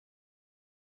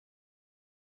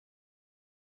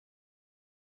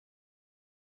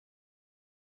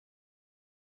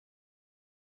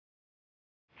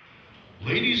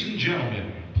Ladies and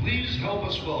gentlemen, please help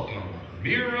us welcome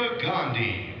Meera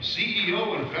Ghandi,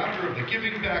 CEO and founder of the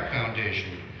Giving Back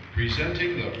Foundation,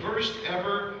 presenting the first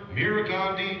ever Meera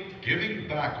Ghandi Giving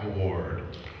Back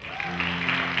Award.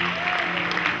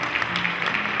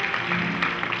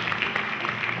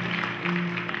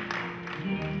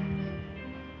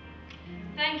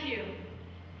 Thank you.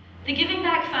 The Giving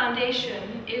Back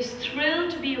Foundation is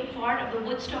thrilled to be a part of the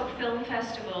Woodstock Film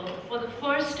Festival for the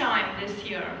first time this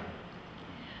year.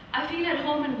 I feel at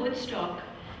home in Woodstock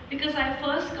because I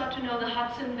first got to know the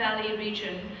Hudson Valley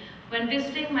region when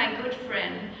visiting my good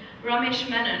friend Ramesh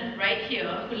Menon right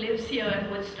here, who lives here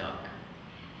in Woodstock.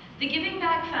 The Giving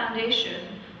Back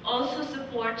Foundation also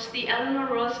supports the Eleanor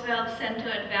Roosevelt Center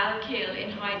at Valcale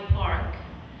in Hyde Park,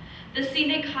 the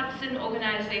Scenic Hudson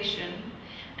Organization,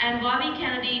 and Bobby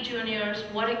Kennedy Jr.'s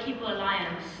Waterkeeper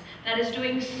Alliance that is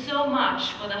doing so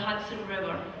much for the Hudson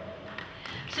River.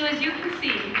 So as you can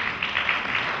see,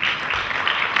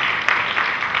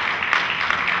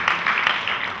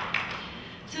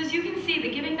 the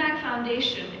Giving Back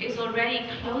Foundation is already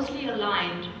closely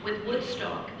aligned with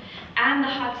Woodstock and the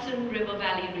Hudson River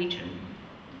Valley region.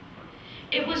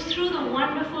 It was through the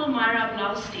wonderful Meera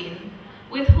Ghandi,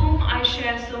 with whom I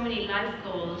share so many life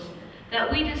goals, that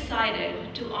we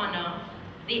decided to honor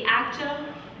the actor,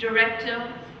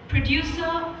 director,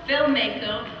 producer,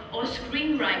 filmmaker, or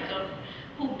screenwriter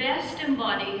who best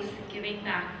embodies giving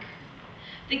back.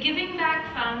 The Giving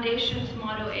Back Foundation's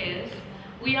motto is,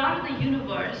 "We are to the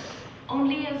universe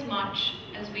only as much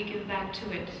as we give back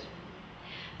to it."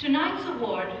 Tonight's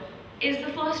award is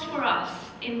the first for us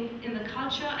in the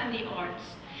culture and the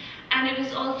arts, and it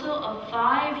is also a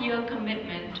 5-year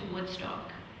commitment to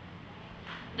Woodstock.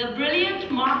 The brilliant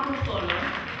Mark Ruffalo,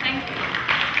 thank you.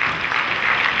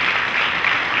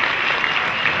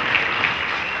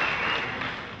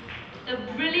 The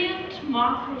brilliant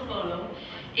Mark Ruffalo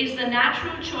is the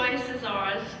natural choice as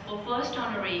ours for first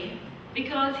honoree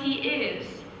because he is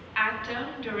actor,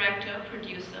 director,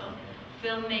 producer,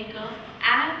 filmmaker,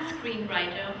 and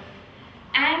screenwriter,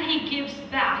 and he gives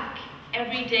back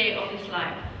every day of his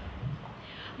life.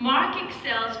 Mark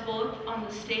excels both on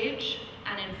the stage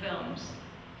and in films.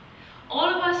 All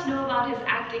of us know about his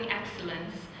acting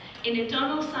excellence in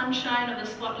Eternal Sunshine of the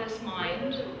Spotless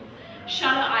Mind,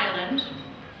 Shutter Island,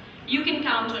 You Can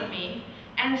Count on Me,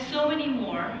 and so many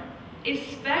more,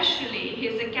 especially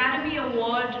his Academy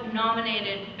Award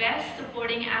nominated Best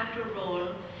Supporting Actor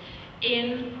role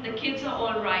in The Kids Are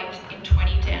All Right in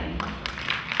 2010.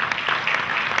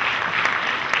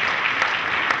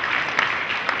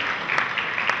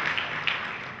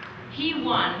 He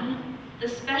won the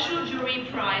Special Jury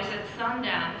Prize at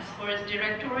Sundance for his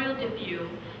directorial debut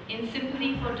in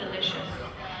Sympathy for Delicious,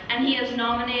 and he has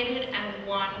nominated and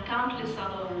won countless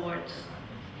other awards.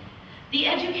 The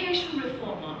education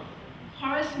reformer,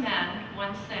 Horace Mann,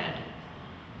 once said,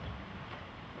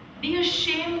 "Be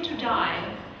ashamed to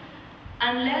die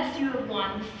unless you have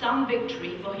won some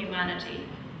victory for humanity."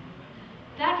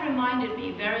 That reminded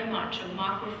me very much of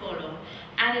Mark Ruffalo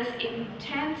and his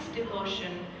intense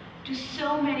devotion to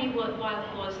so many worthwhile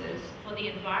causes for the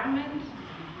environment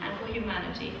and for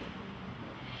humanity.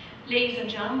 Ladies and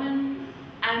gentlemen,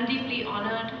 I'm deeply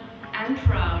honored and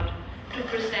proud to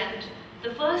present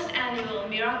the first annual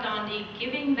Meera Ghandi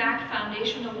Giving Back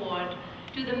Foundation Award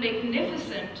to the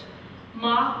magnificent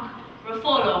Mark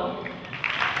Ruffalo.